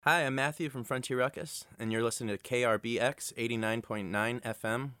Hi, I'm Matthew from Frontier Ruckus, and you're listening to KRBX 89.9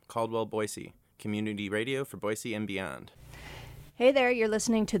 FM, Caldwell, Boise, community radio for Boise and beyond. Hey there, you're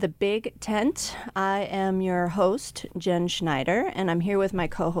listening to The Big Tent. I am your host, Jen Schneider, and I'm here with my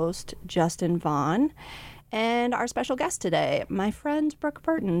co-host, Justin Vaughn, and our special guest today, my friend, Brooke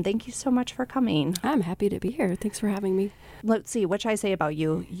Burton. Thank you so much for coming. I'm happy to be here. Thanks for having me. Let's see, what should I say about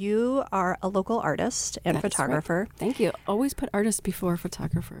you? You are a local artist and photographer. Right. Thank you. Always put artist before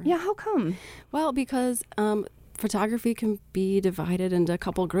photographer. Yeah, how come? Well, because photography can be divided into a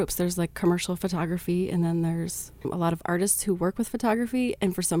couple groups. There's like commercial photography, and then there's a lot of artists who work with photography,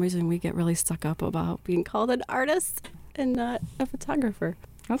 and for some reason we get really stuck up about being called an artist and not a photographer.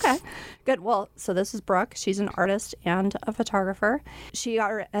 Okay, good. Well, so this is Brooke. She's an artist and a photographer. She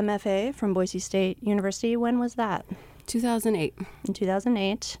got her MFA from Boise State University. When was that? 2008. In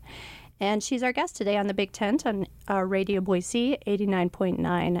 2008. And she's our guest today on The Big Tent on Radio Boise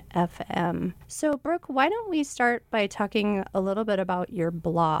 89.9 FM. So, Brooke, why don't we start by talking a little bit about your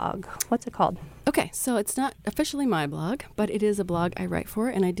blog? What's it called? Okay, so it's not officially my blog, but it is a blog I write for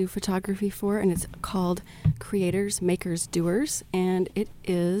and I do photography for, and it's called Creators, Makers, Doers, and it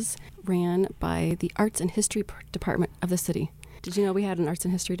is ran by the Arts and History Department of the city. Did you know we had an Arts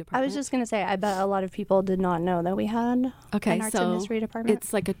and History Department? I was just going to say, I bet a lot of people did not know that we had an Arts and History Department.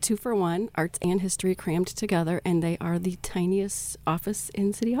 It's like a 2-for-1, arts and history crammed together, and they are the tiniest office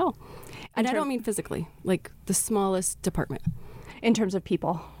in City Hall. And I don't mean physically, like the smallest department. In terms of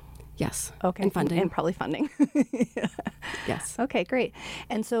people? Yes. Okay. And funding. And probably funding. Yeah. Yes. Okay, great.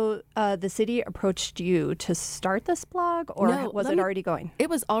 And so the city approached you to start this blog, or was it already going?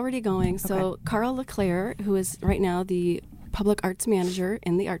 It was already going. So Okay. Carl LeClaire, who is right now the public arts manager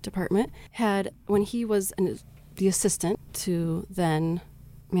in the art department, had, when he was the assistant to then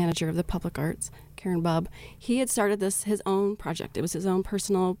manager of the public arts, Karen Bubb, he had started his own project. It was his own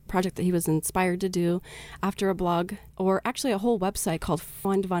personal project that he was inspired to do after a blog, or actually a whole website called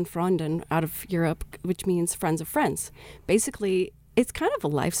Freund van Freunden out of Europe, which means friends of friends. Basically, it's kind of a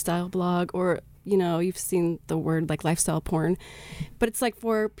lifestyle blog, or, you know, you've seen the word like lifestyle porn, but it's like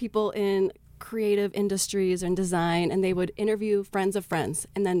for people in creative industries and design, and they would interview friends of friends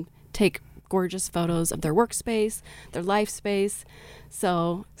and then take gorgeous photos of their workspace, their life space.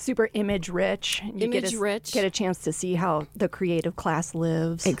 So super image rich. Rich. Get a chance to see how the creative class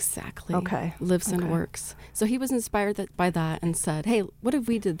lives. Exactly. Okay. Lives and works. So he was inspired by that and said, hey, what if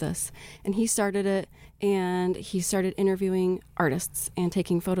we did this? And he started it, and he started interviewing artists and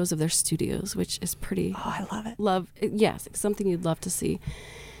taking photos of their studios, which is pretty... Oh, I love it. Yes, it's something you'd love to see.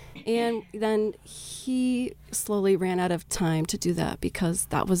 And then he slowly ran out of time to do that because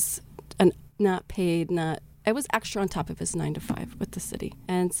that was not paid, it was extra on top of his 9-to-5 with the city.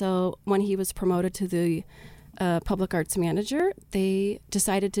 And so when he was promoted to the public arts manager, they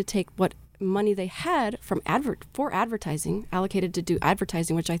decided to take what money they had from for advertising, allocated to do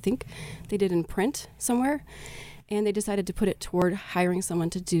advertising, which I think they did in print somewhere, and they decided to put it toward hiring someone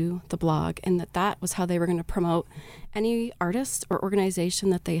to do the blog, and that was how they were going to promote any artist or organization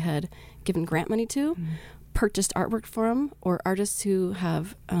that they had given grant money to, purchased artwork for them, or artists who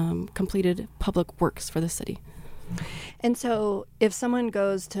have completed public works for the city. And so if someone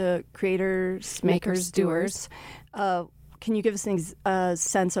goes to Creators, Makers, Doers, can you give us a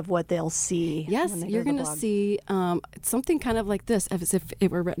sense of what they'll see? Yes, you're going to see something kind of like this, as if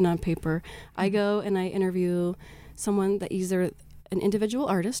it were written on paper. I go and I interview someone that either an individual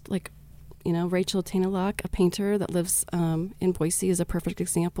artist, like, you know, Rachel Tainalock, a painter that lives in Boise, is a perfect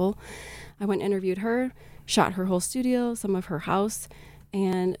example. I went and interviewed her, shot her whole studio, some of her house,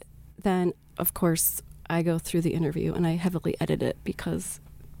 and then, of course, I go through the interview and I heavily edit it, because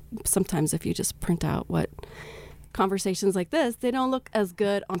sometimes if you just print out what conversations like this, they don't look as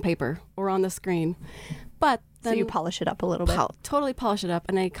good on paper or on the screen. But then so you polish it up a little bit. Totally polish it up,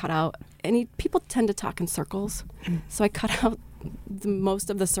 and I cut out. People tend to talk in circles, so I cut out most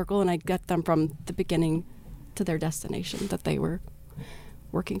of the circle, and I get them from the beginning to their destination that they were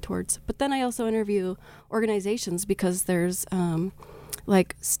working towards. But then I also interview organizations, because there's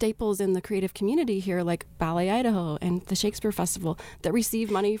like staples in the creative community here, like Ballet Idaho and the Shakespeare Festival, that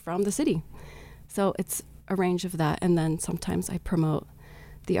receive money from the city. So it's a range of that, and then sometimes I promote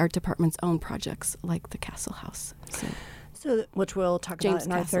the art department's own projects, like the Castle House. So which we'll talk James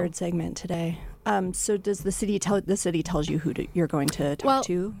about in our third segment today. So does the city tells you who you're going to talk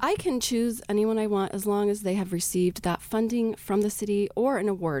to? I can choose anyone I want as long as they have received that funding from the city or an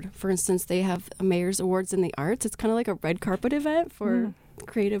award. For instance, they have a mayor's awards in the arts. It's kind of like a red carpet event for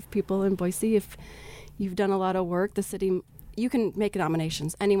creative people in Boise. If you've done a lot of work, the city you can make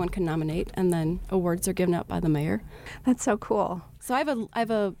nominations. Anyone can nominate, and then awards are given out by the mayor. That's so cool. So I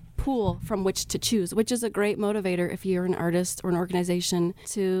have a pool from which to choose, which is a great motivator if you're an artist or an organization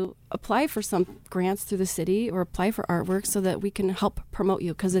to apply for some grants through the city or apply for artwork so that we can help promote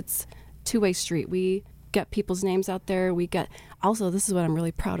you, because it's two-way street. We get people's names out there. Also, this is what I'm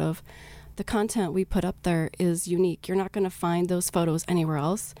really proud of. The content we put up there is unique. You're not going to find those photos anywhere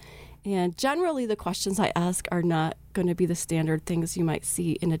else. And generally, the questions I ask are not going to be the standard things you might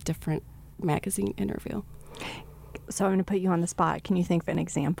see in a different magazine interview. So I'm going to put you on the spot. Can you think of an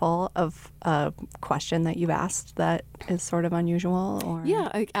example of a question that you've asked that is sort of unusual? Or Yeah,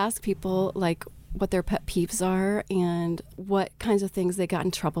 I ask people like what their pet peeves are and what kinds of things they got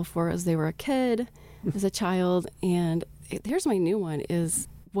in trouble for as they were a kid, as a child. And here's my new one is,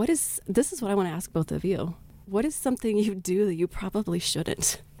 this is what I want to ask both of you. What is something you do that you probably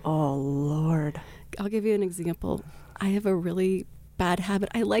shouldn't? Oh, Lord. I'll give you an example. I have a really bad habit.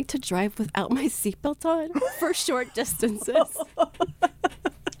 I like to drive without my seatbelt on for short distances.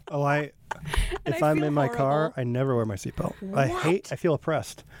 If I'm in my car, I never wear my seatbelt. I feel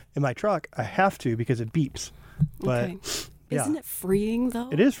oppressed. In my truck, I have to because it beeps. But Okay. Isn't it freeing, though?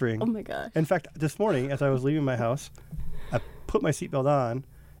 It is freeing. Oh, my gosh. In fact, this morning, as I was leaving my house, I put my seatbelt on,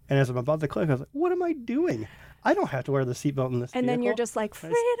 and as I'm about to click, I was like, what am I doing? I don't have to wear the seatbelt in this And vehicle. then you're just like,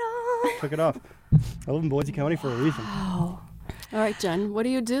 freedom. Took it off. I live in Boise County for a reason. Wow. All right, Jen, what do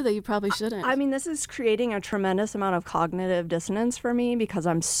you do that you probably shouldn't? I mean, this is creating a tremendous amount of cognitive dissonance for me because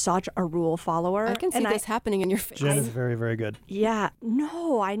I'm such a rule follower. I can see this happening in your face. Jen is very, very good. Yeah.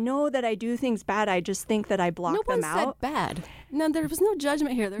 No, I know that I do things bad. I just think that I block No them one out. said bad. No, there was no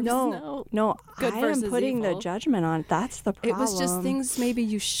judgment here. There was No, good I am versus putting evil. the judgment on. That's the problem. It was just things maybe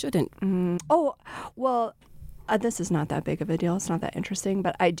you shouldn't. Oh, well, this is not that big of a deal. It's not that interesting,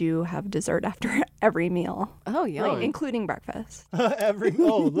 but I do have dessert after every meal, Oh, yeah. like, including breakfast.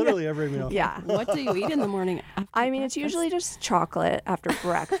 Literally every meal. Yeah. What do you eat in the morning? After I mean, it's breakfast? usually just chocolate after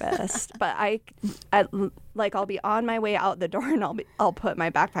breakfast, but I'll be on my way out the door and I'll put my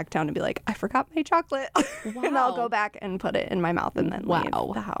backpack down and be like, I forgot my chocolate, and I'll go Wow. back and put it in my mouth and then leave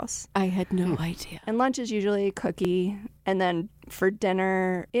the house. I had no idea. And lunch is usually a cookie, and then for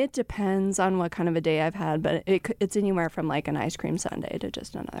dinner, it depends on what kind of a day I've had, but it's anywhere from like an ice cream sundae to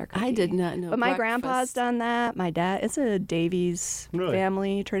just another cookie. I did not know. But my breakfast. grandpa's done that. My dad, it's a Davies Really?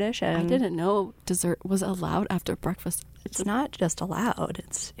 family tradition. I didn't know dessert was allowed after breakfast. It's not just allowed,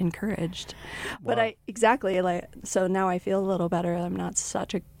 it's encouraged. But so now I feel a little better. I'm not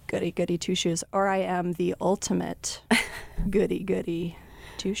such a goody two shoes, or I am the ultimate goody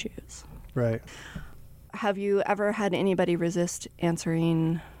two shoes. Right. Have you ever had anybody resist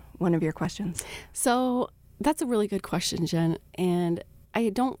answering one of your questions? So that's a really good question, Jen. And I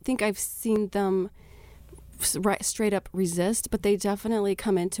don't think I've seen them straight up resist, but they definitely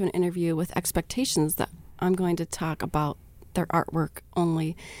come into an interview with expectations that I'm going to talk about their artwork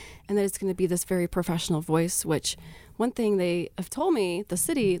only, and that it's going to be this very professional voice, which one thing they have told me, the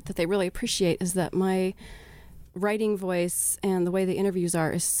city, that they really appreciate is that my writing voice and the way the interviews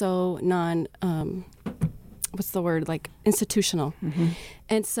are is so institutional. Mm-hmm.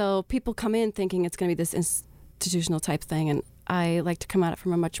 And so people come in thinking it's going to be this institutional type thing, and I like to come at it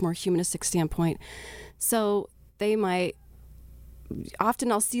from a much more humanistic standpoint. So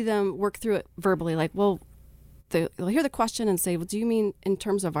often I'll see them work through it verbally, like, well, they'll hear the question and say, well, do you mean in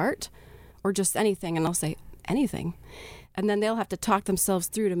terms of art or just anything? And I'll say, anything. And then they'll have to talk themselves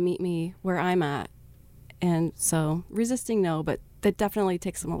through to meet me where I'm at. And so resisting, no, but that definitely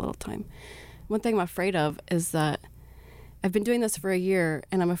takes them a little time. One thing I'm afraid of is that I've been doing this for a year,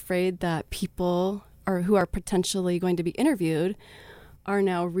 and I'm afraid that people who are potentially going to be interviewed are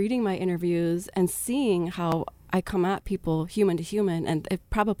now reading my interviews and seeing how I come at people human to human, and it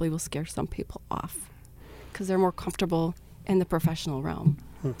probably will scare some people off because they're more comfortable in the professional realm.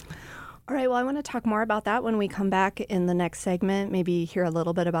 All right, well, I want to talk more about that when we come back in the next segment, maybe hear a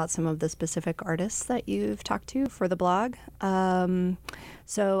little bit about some of the specific artists that you've talked to for the blog.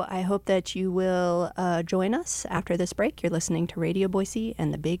 So I hope that you will join us after this break. You're listening to Radio Boise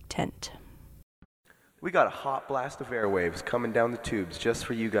and the Big Tent. We got a hot blast of airwaves coming down the tubes just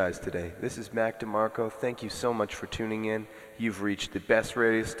for you guys today. This is Mac DeMarco. Thank you so much for tuning in. You've reached the best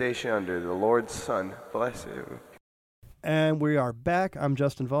radio station under the Lord's sun. Bless you. And we are back. I'm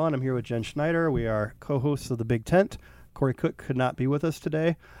Justin Vaughn. I'm here with Jen Schneider. We are co-hosts of The Big Tent. Corey Cook could not be with us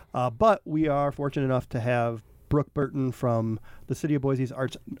today, but we are fortunate enough to have Brooke Burton from the City of Boise's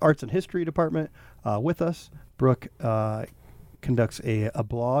Arts and History Department with us. Brooke conducts a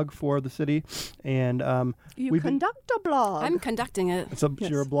blog for the city, and You conduct a blog. I'm conducting it.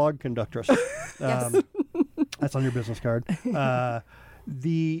 You're a blog conductress. Yes. That's on your business card.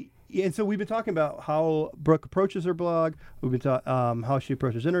 And so we've been talking about how Brooke approaches her blog. We've been how she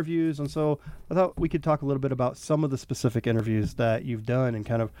approaches interviews, and so I thought we could talk a little bit about some of the specific interviews that you've done and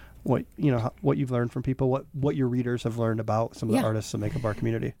kind of what what you've learned from people, what your readers have learned about some of the artists that make up our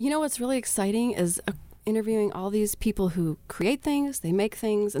community. You know what's really exciting is interviewing all these people who create things, they make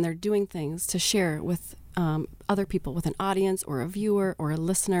things, and they're doing things to share with other people, with an audience or a viewer or a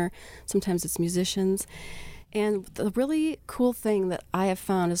listener. Sometimes it's musicians. And the really cool thing that I have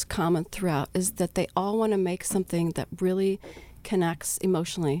found is common throughout is that they all want to make something that really connects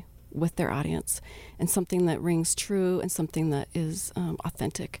emotionally with their audience and something that rings true and something that is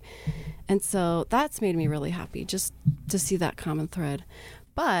authentic. And so that's made me really happy just to see that common thread.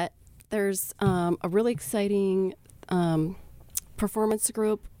 But there's a really exciting performance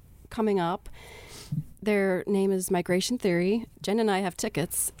group coming up. Their name is Migration Theory. Jen and I have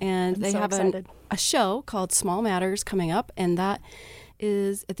tickets, and they have a show called Small Matters coming up, and that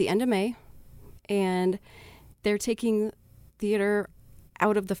is at the end of May. And they're taking theater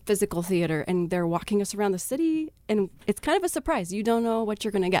out of the physical theater, and they're walking us around the city, and it's kind of a surprise. You don't know what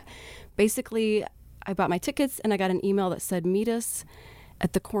you're going to get. Basically, I bought my tickets, and I got an email that said, meet us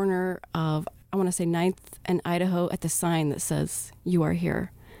at the corner of, I want to say 9th and Idaho, at the sign that says, you are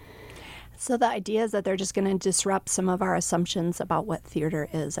here. So the idea is that they're just going to disrupt some of our assumptions about what theater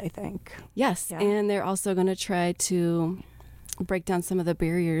is, I think. Yes, yeah. And they're also going to try to break down some of the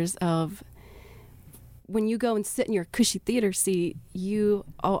barriers of when you go and sit in your cushy theater seat, you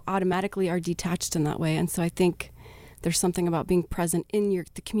automatically are detached in that way. And so I think there's something about being present in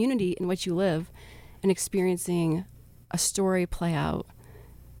the community in which you live and experiencing a story play out,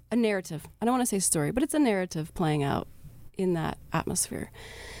 a narrative. I don't want to say story, but it's a narrative playing out in that atmosphere.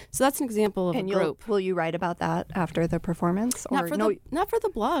 So that's an example of a group. Will you write about that after the performance? Not for the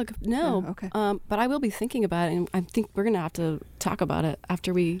blog, no. Oh, okay. But I will be thinking about it, and I think we're going to have to talk about it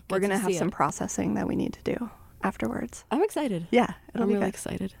after we're going to have some processing that we need to do afterwards. I'm excited. Yeah, I'm really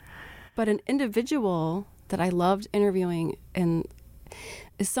excited. But an individual that I loved interviewing and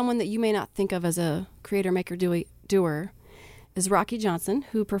is someone that you may not think of as a creator, maker, doer is Rocky Johnson,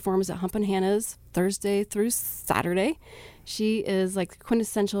 who performs at Humpin' Hannah's Thursday through Saturday. She is like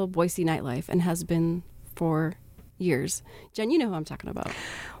quintessential Boise nightlife and has been for years. Jen, you know who I'm talking about.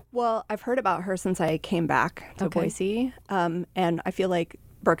 Well, I've heard about her since I came back to Boise. And I feel like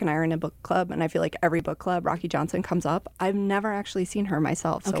Brooke and I are in a book club, and I feel like every book club, Rocky Johnson comes up. I've never actually seen her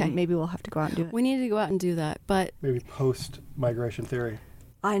myself, so maybe we'll have to go out and do it. We need to go out and do that, but... Maybe post-Migration Theory.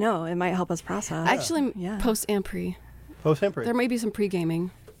 I know. It might help us process. Actually, post and pre. Post and pre. There may be some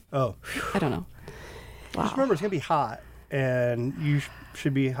pre-gaming. Oh. I don't know. Wow. Just remember, it's going to be hot, and you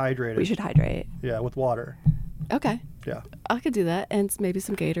should be hydrated. We should hydrate. Yeah, with water. Okay. Yeah. I could do that, and maybe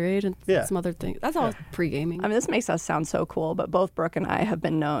some Gatorade and some other things. That's all pre-gaming. I mean, this makes us sound so cool, but both Brooke and I have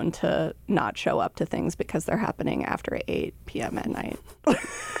been known to not show up to things because they're happening after 8 p.m. at night.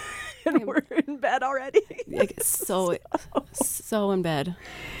 And we're in bed already. Like, so in bed.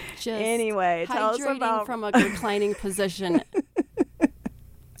 Just anyway, tell us about... from a reclining position.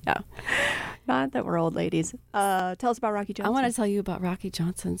 Yeah. Not that we're old ladies. Tell us about Rocky Johnson. I want to tell you about Rocky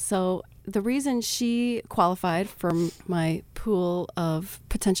Johnson. So the reason she qualified from my pool of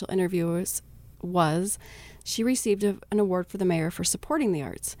potential interviewers was she received an award for the mayor for supporting the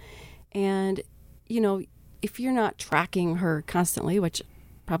arts. And, if you're not tracking her constantly, which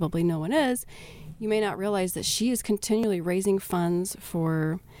probably no one is, you may not realize that she is continually raising funds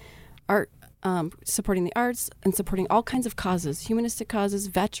for art, supporting the arts and supporting all kinds of causes, humanistic causes,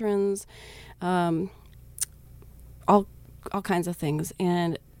 veterans, all kinds of things.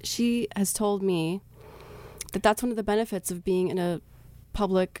 And she has told me that that's one of the benefits of being in a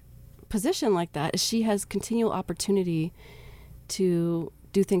public position like that, is she has continual opportunity to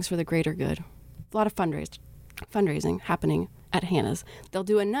do things for the greater good. A lot of fundraising happening at Hannah's. They'll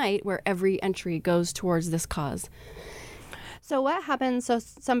do a night where every entry goes towards this cause. So what happens? So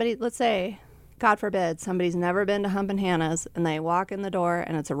somebody, let's say, God forbid, somebody's never been to Humpin' Hannah's and they walk in the door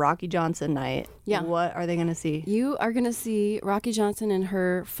and it's a Rocky Johnson night. Yeah. What are they going to see? You are going to see Rocky Johnson in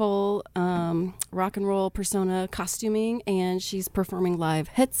her full rock and roll persona costuming, and she's performing live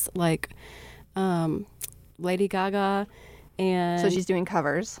hits like Lady Gaga. And so she's doing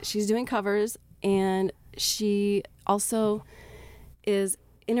covers. She's doing covers, and she also is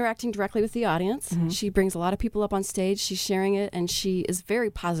interacting directly with the audience. Mm-hmm. She brings a lot of people up on stage. She's sharing it, and she is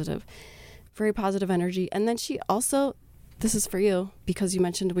very positive energy. And then she also, this is for you, because you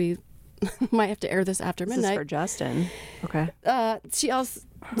mentioned we might have to air this after midnight. This is for Justin. Okay.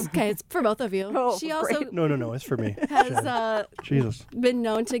 Okay, it's for both of you. Oh, she also great. No, it's for me. has Jesus. been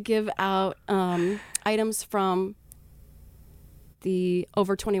known to give out items from the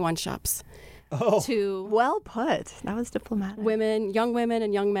over 21 shops to Well put. That was diplomatic. young women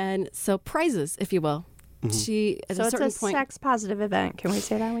and young men. So prizes, if you will. She at So a it's certain a point. sex-positive event. Can we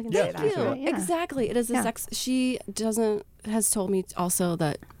say that? We can say Yes, that. we can. right? Yeah. Exactly. It is a Yeah. sex. She has told me also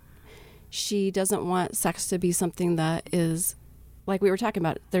that she doesn't want sex to be something that is, like we were talking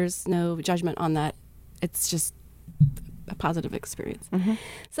about, there's no judgment on that. It's just a positive experience.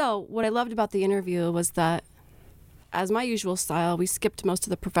 So what I loved about the interview was that, as my usual style, we skipped most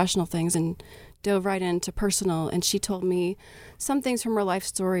of the professional things and dove right into personal. And she told me some things from her life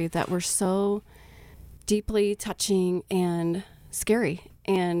story that were so deeply touching and scary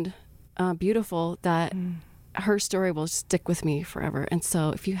and beautiful that her story will stick with me forever. And so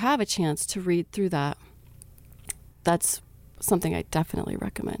if you have a chance to read through that, that's something I definitely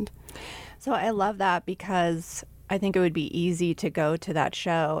recommend. So I love that because I think it would be easy to go to that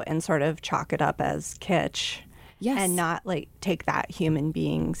show and sort of chalk it up as kitsch. Yes. And not like take that human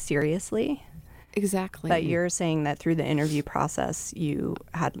being seriously. Exactly. But you're saying that through the interview process, you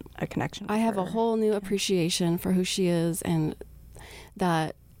had a connection. I with have her. a whole new appreciation for who she is, and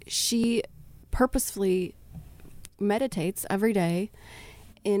that she purposefully meditates every day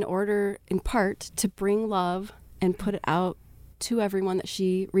in order, in part, to bring love and put it out to everyone that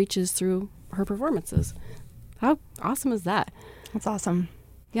she reaches through her performances. How awesome is that? That's awesome.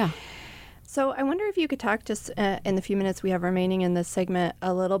 Yeah. So I wonder if you could talk just in the few minutes we have remaining in this segment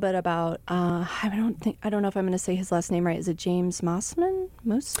a little bit about I don't know if I'm going to say his last name right. Is it James Mossman?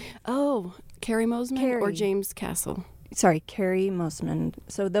 Oh, Carrie Mosman or Carrie. James Castle? Sorry, Carrie Mossman.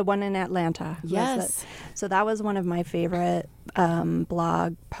 So the one in Atlanta. Yes. So that was one of my favorite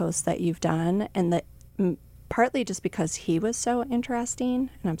blog posts that you've done, and that partly just because he was so interesting,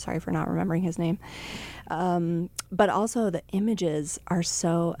 and I'm sorry for not remembering his name, but also the images are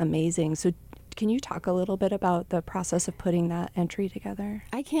so amazing. So can you talk a little bit about the process of putting that entry together?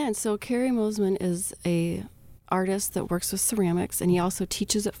 I can. So Carrie Mosman is a artist that works with ceramics, and he also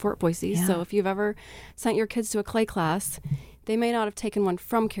teaches at Fort Boise. Yeah. So if you've ever sent your kids to a clay class, they may not have taken one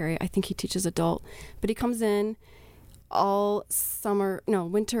from Carrie. I think he teaches adult, but he comes in all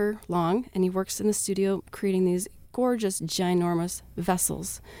winter long, and he works in the studio creating these gorgeous, ginormous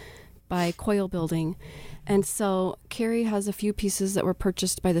vessels by coil building. And so Carrie has a few pieces that were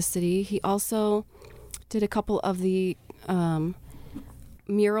purchased by the city. He also did a couple of the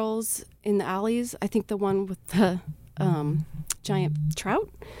murals in the alleys. I think the one with the giant trout.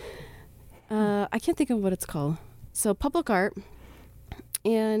 I can't think of what it's called. So public art.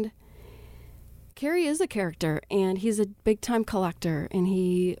 And Carrie is a character, and he's a big-time collector. And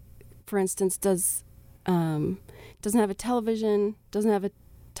he, for instance, doesn't have a television, doesn't have a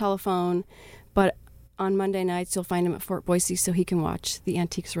telephone, but on Monday nights you'll find him at Fort Boise so he can watch the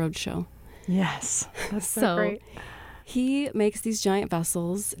Antiques Roadshow. Yes, that's So great. he makes these giant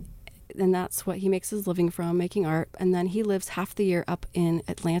vessels, and that's what he makes his living from, making art. And then he lives half the year up in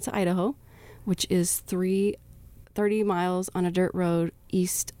Atlanta, Idaho, which is 30 miles on a dirt road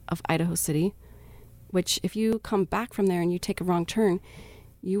east of Idaho City, which if you come back from there and you take a wrong turn,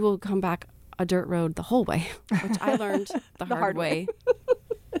 you will come back a dirt road the whole way, which I learned the hard way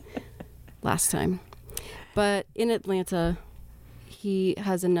last time. But in Atlanta, he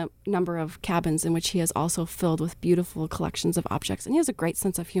has a number of cabins in which he has also filled with beautiful collections of objects. And he has a great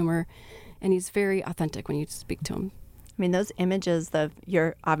sense of humor, and he's very authentic when you speak to him. I mean, those images,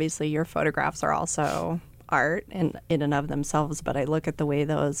 your photographs are also art in and of themselves, but I look at the way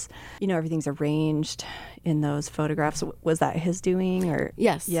those, everything's arranged in those photographs. Was that his doing, or?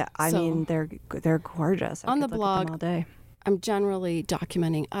 Yes. Yeah, I mean, they're gorgeous. On the could look at blog, them all day. I'm generally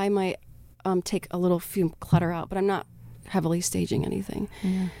documenting. I might take a little few clutter out, but I'm not heavily staging anything.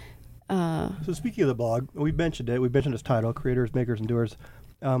 So speaking of the blog, we mentioned it. We mentioned its title, Creators, Makers, and Doers.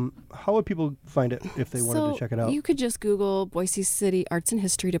 How would people find it if they wanted to check it out? You could just Google Boise City Arts and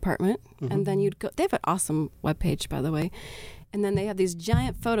History Department, and then you'd go. They have an awesome webpage, by the way. And then they have these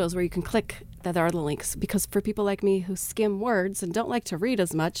giant photos where you can click that are the links, because for people like me who skim words and don't like to read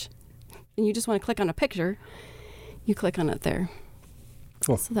as much, and you just want to click on a picture, you click on it there.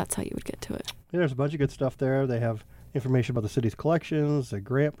 Cool. So that's how you would get to it. Yeah, there's a bunch of good stuff there. They have information about the city's collections, the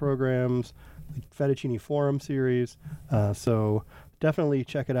grant programs, the Fettuccine Forum series. So definitely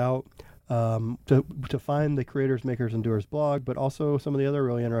check it out to find the Creators, Makers, and Doers blog, but also some of the other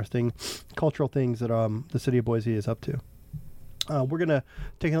really interesting cultural things that the City of Boise is up to. We're going to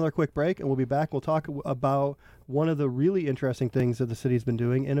take another quick break, and we'll be back. We'll talk about one of the really interesting things that the city's been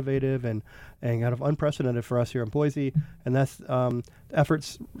doing, innovative and kind of unprecedented for us here in Boise, and that's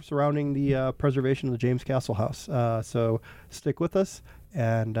efforts surrounding the preservation of the James Castle House. So stick with us,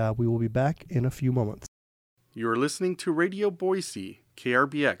 and we will be back in a few moments. You're listening to Radio Boise,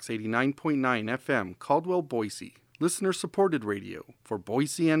 KRBX 89.9 FM, Caldwell, Boise. Listener-supported radio for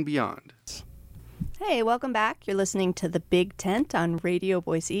Boise and beyond. Hey, welcome back. You're listening to The Big Tent on Radio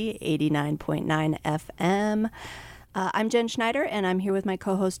Boise, 89.9 FM. I'm Jen Schneider, and I'm here with my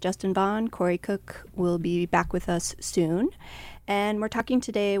co-host Justin Vaughn. Corey Cook will be back with us soon. And we're talking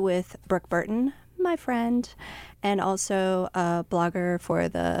today with Brooke Burton, my friend, and also a blogger for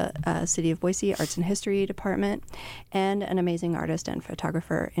the City of Boise Arts and History Department, and an amazing artist and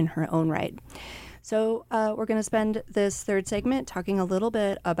photographer in her own right. So we're going to spend this third segment talking a little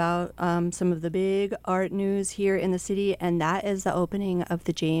bit about some of the big art news here in the city, and that is the opening of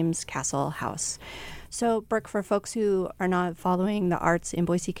the James Castle House. So, Brooke, for folks who are not following the arts in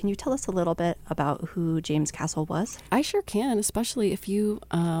Boise, can you tell us a little bit about who James Castle was? I sure can, especially if you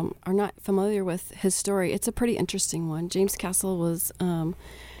are not familiar with his story. It's a pretty interesting one. James Castle was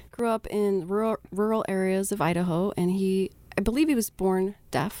grew up in rural areas of Idaho, and I believe he was born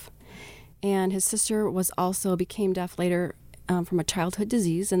deaf. And his sister became deaf later from a childhood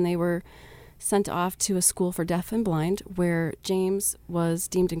disease, and they were sent off to a school for deaf and blind where James was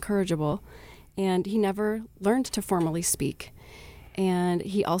deemed incorrigible, and he never learned to formally speak. And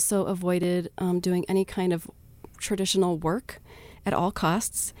he also avoided doing any kind of traditional work at all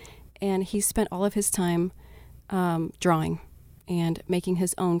costs, and he spent all of his time drawing and making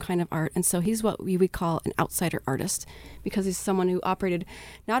his own kind of art. And so he's what we would call an outsider artist, because he's someone who operated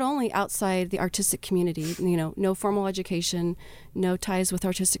not only outside the artistic community, no formal education, no ties with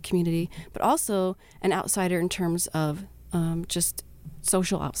artistic community, but also an outsider in terms of just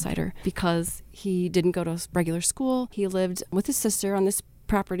social outsider, because he didn't go to regular school. He lived with his sister on this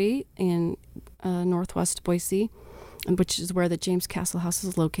property in northwest Boise, which is where the James Castle House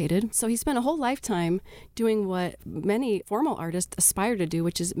is located. So he spent a whole lifetime doing what many formal artists aspire to do,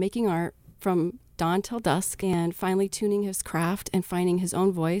 which is making art from dawn till dusk, and finally tuning his craft and finding his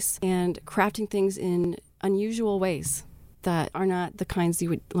own voice and crafting things in unusual ways that are not the kinds you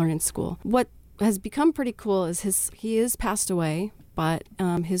would learn in school. What has become pretty cool is he is passed away, but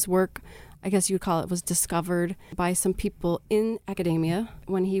his work, I guess you would call it, was discovered by some people in academia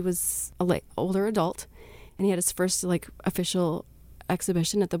when he was an older adult. And he had his first official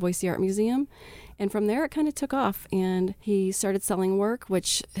exhibition at the Boise Art Museum. And from there, it kind of took off. And he started selling work,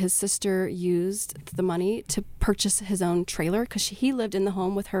 which his sister used the money to purchase his own trailer, because he lived in the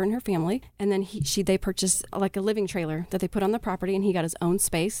home with her and her family. And then they purchased a living trailer that they put on the property, and he got his own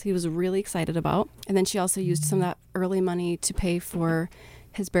space. He was really excited about. And then she also used some of that early money to pay for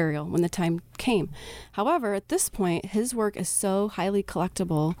his burial when the time came. However, at this point, his work is so highly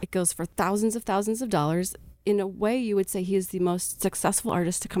collectible. It goes for thousands of dollars. In a way, you would say he is the most successful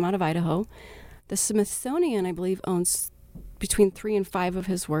artist to come out of Idaho. The Smithsonian, I believe, owns between 3 and 5 of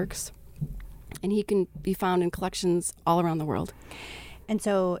his works, and he can be found in collections all around the world. And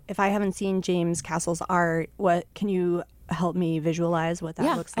so if I haven't seen James Castle's art, what can you help me visualize what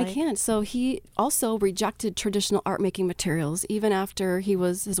that looks like? I can. So he also rejected traditional art making materials. Even after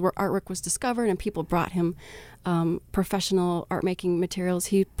his artwork was discovered and people brought him professional art making materials,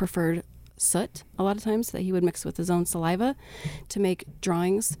 he preferred soot a lot of times that he would mix with his own saliva to make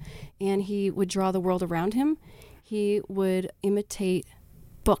drawings, and he would draw the world around him. He would imitate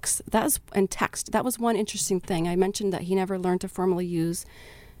books and text. That was one interesting thing. I mentioned that he never learned to formally use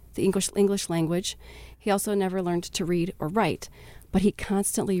the English language. He also never learned to read or write, but he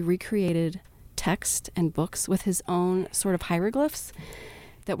constantly recreated text and books with his own sort of hieroglyphs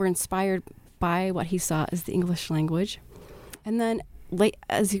that were inspired by what he saw as the English language. And then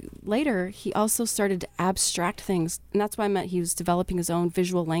later, he also started to abstract things, and that's why I meant he was developing his own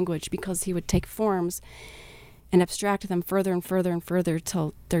visual language, because he would take forms and abstract them further and further and further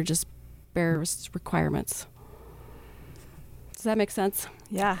till they're just bare requirements. Does that make sense?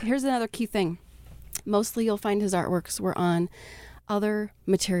 Yeah. Here's another key thing. Mostly you'll find his artworks were on other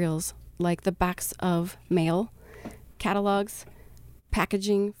materials, like the backs of mail, catalogs,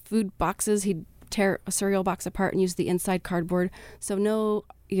 packaging, food boxes. He'd tear a cereal box apart and use the inside cardboard. So no,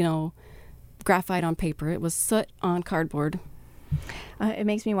 graphite on paper. It was soot on cardboard. It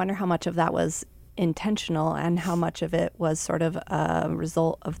makes me wonder how much of that was intentional and how much of it was sort of a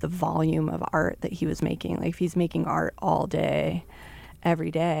result of the volume of art that he was making. Like if he's making art all day,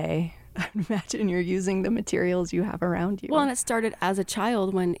 every day, I imagine you're using the materials you have around you. Well, and it started as a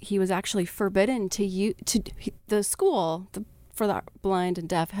child when he was actually forbidden to the school. The for the Blind and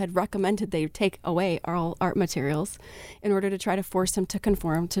Deaf had recommended they take away all art materials in order to try to force them to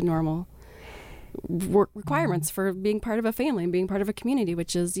conform to normal work requirements for being part of a family and being part of a community,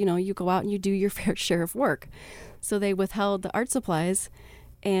 which is, you go out and you do your fair share of work. So they withheld the art supplies,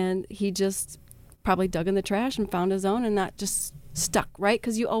 and he just probably dug in the trash and found his own, and that just stuck, right?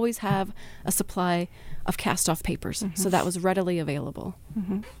 Because you always have a supply of cast-off papers, so that was readily available.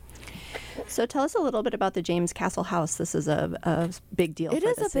 So tell us a little bit about the James Castle House. This is a big deal for the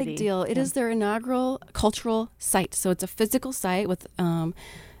city. It is a big deal. It is their inaugural cultural site. So it's a physical site with a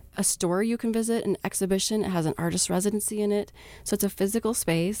store you can visit, an exhibition. It has an artist residency in it. So it's a physical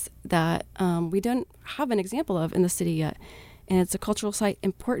space that we don't have an example of in the city yet. And it's a cultural site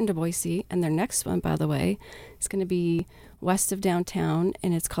important to Boise. And their next one, by the way, is going to be west of downtown,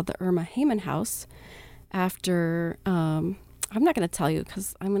 and it's called the Irma Heyman House. After, I'm not going to tell you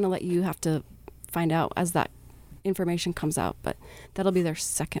because I'm going to let you have to find out as that information comes out, but that'll be their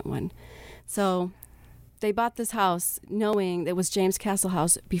second one. So they bought this house knowing it was James Castle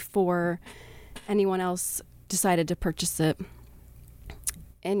House before anyone else decided to purchase it.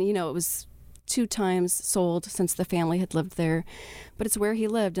 And, it was 2 times sold since the family had lived there, but it's where he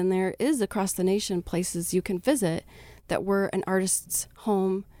lived. And there is across the nation places you can visit that were an artist's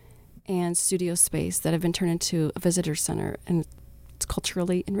home and studio space that have been turned into a visitor center, and it's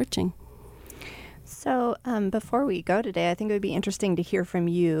culturally enriching. So before we go today, I think it would be interesting to hear from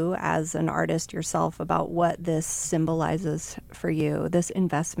you as an artist yourself about what this symbolizes for you, this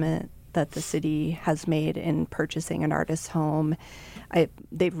investment that the city has made in purchasing an artist's home.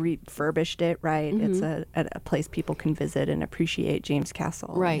 They've refurbished it, right? It's a place people can visit and appreciate James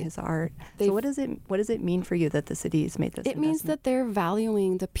Castle and his art. So what does it mean for you that the city has made this investment? It means that they're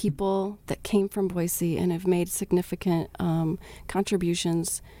valuing the people that came from Boise and have made significant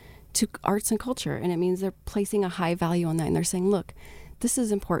contributions to arts and culture. And it means they're placing a high value on that. And they're saying, look, this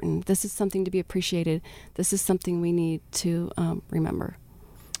is important. This is something to be appreciated. This is something we need to remember.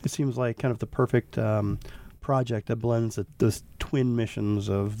 It seems like kind of the perfect project that blends those twin missions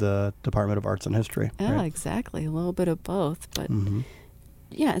of the Department of Arts and History. Yeah, right? exactly. A little bit of both. But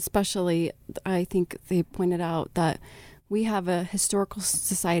yeah, especially I think they pointed out that we have a Historical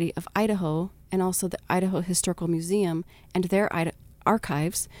Society of Idaho and also the Idaho Historical Museum and their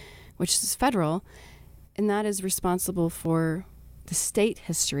archives, which is federal, and that is responsible for the state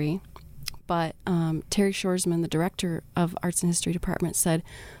history. But Terry Shoresman, the director of Arts and History Department, said,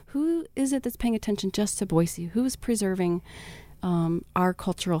 who is it that's paying attention just to Boise? Who is preserving our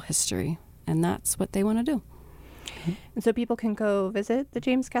cultural history? And that's what they want to do. And so people can go visit the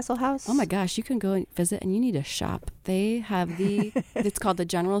James Castle House? Oh my gosh, you can go and visit, and you need to shop. They have it's called the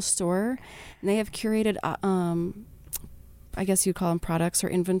General Store, and they have curated, I guess you'd call them products or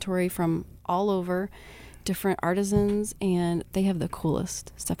inventory from all over, different artisans, and they have the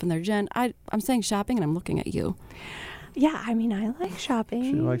coolest stuff in there. Jen, I'm saying shopping, and I'm looking at you. Yeah, I mean, I like shopping.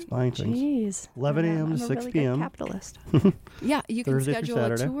 She likes buying things. Jeez. 11 a.m. to 6 I'm a really p.m. good capitalist. Yeah, you can Thursday through schedule a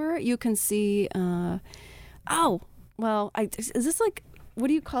Saturday. tour. You can see, is this like, what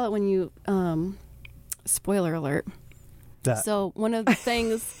do you call it when you, spoiler alert. That. So one of the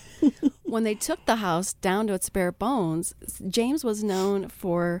things, when they took the house down to its bare bones, James was known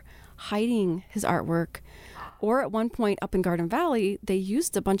for hiding his artwork, or at one point up in Garden Valley, they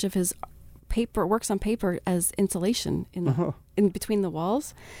used a bunch of his works on paper as insulation in between the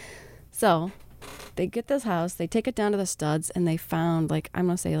walls. So they get this house, they take it down to the studs, and they found I'm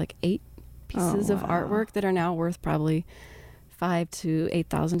going to say 8 pieces of artwork that are now worth probably $5,000 to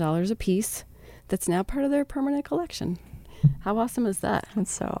 $8,000 a piece. That's now part of their permanent collection. How awesome is that?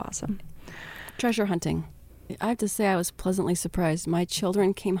 That's so awesome. Treasure hunting. I have to say I was pleasantly surprised. My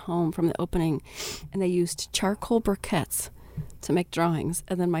children came home from the opening and they used charcoal briquettes to make drawings,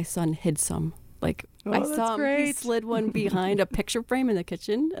 and then my son hid some. I saw him, he slid one behind a picture frame in the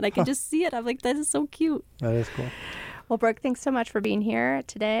kitchen, and I could just see it. I'm like, that is so cute. That is cool. Well, Brooke, thanks so much for being here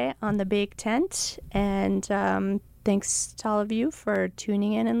today on The Big Tent, and thanks to all of you for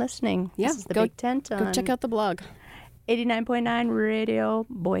tuning in and listening. Yeah, this is The Big Tent Go check out the blog. 89.9 Radio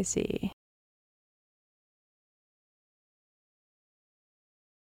Boise.